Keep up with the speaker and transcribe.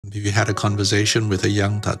If you had a conversation with a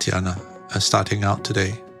young Tatiana starting out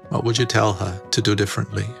today, what would you tell her to do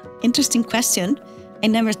differently? Interesting question. I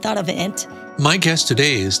never thought of it. My guest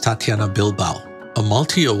today is Tatiana Bilbao, a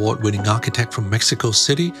multi-award-winning architect from Mexico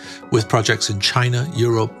City with projects in China,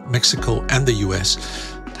 Europe, Mexico, and the US.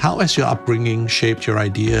 How has your upbringing shaped your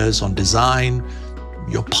ideas on design,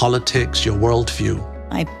 your politics, your worldview?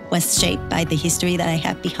 I was shaped by the history that I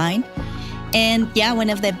have behind. And yeah, one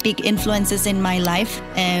of the big influences in my life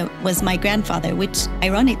was my grandfather, which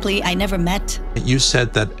ironically I never met. You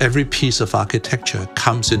said that every piece of architecture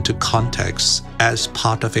comes into context as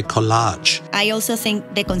part of a collage. I also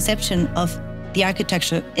think the conception of the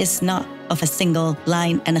architecture is not of a single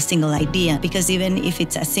line and a single idea, because even if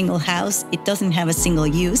it's a single house, it doesn't have a single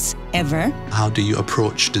use ever. How do you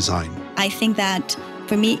approach design? I think that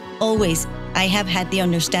for me, always, I have had the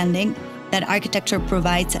understanding that architecture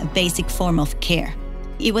provides a basic form of care.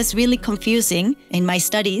 It was really confusing in my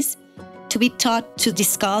studies to be taught to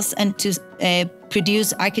discuss and to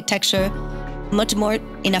produce architecture much more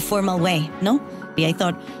in a formal way, no? I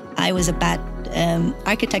thought I was a bad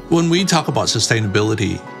architect. When we talk about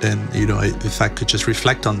sustainability, then, if I could just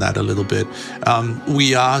reflect on that a little bit,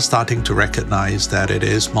 we are starting to recognize that it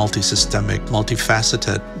is multi-systemic,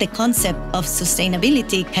 multifaceted. The concept of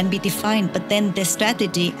sustainability can be defined, but then the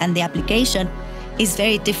strategy and the application is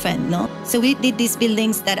very different, no? So we did these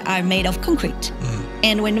buildings that are made of concrete.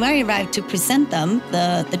 And when I arrived to present them,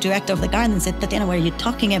 the director of the garden said, "Tatiana, what are you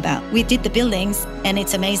talking about?" We did the buildings and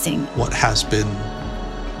it's amazing. What has been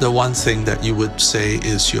the one thing that you would say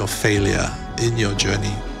is your failure in your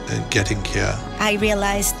journey in getting here? I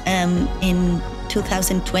realized in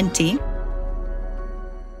 2020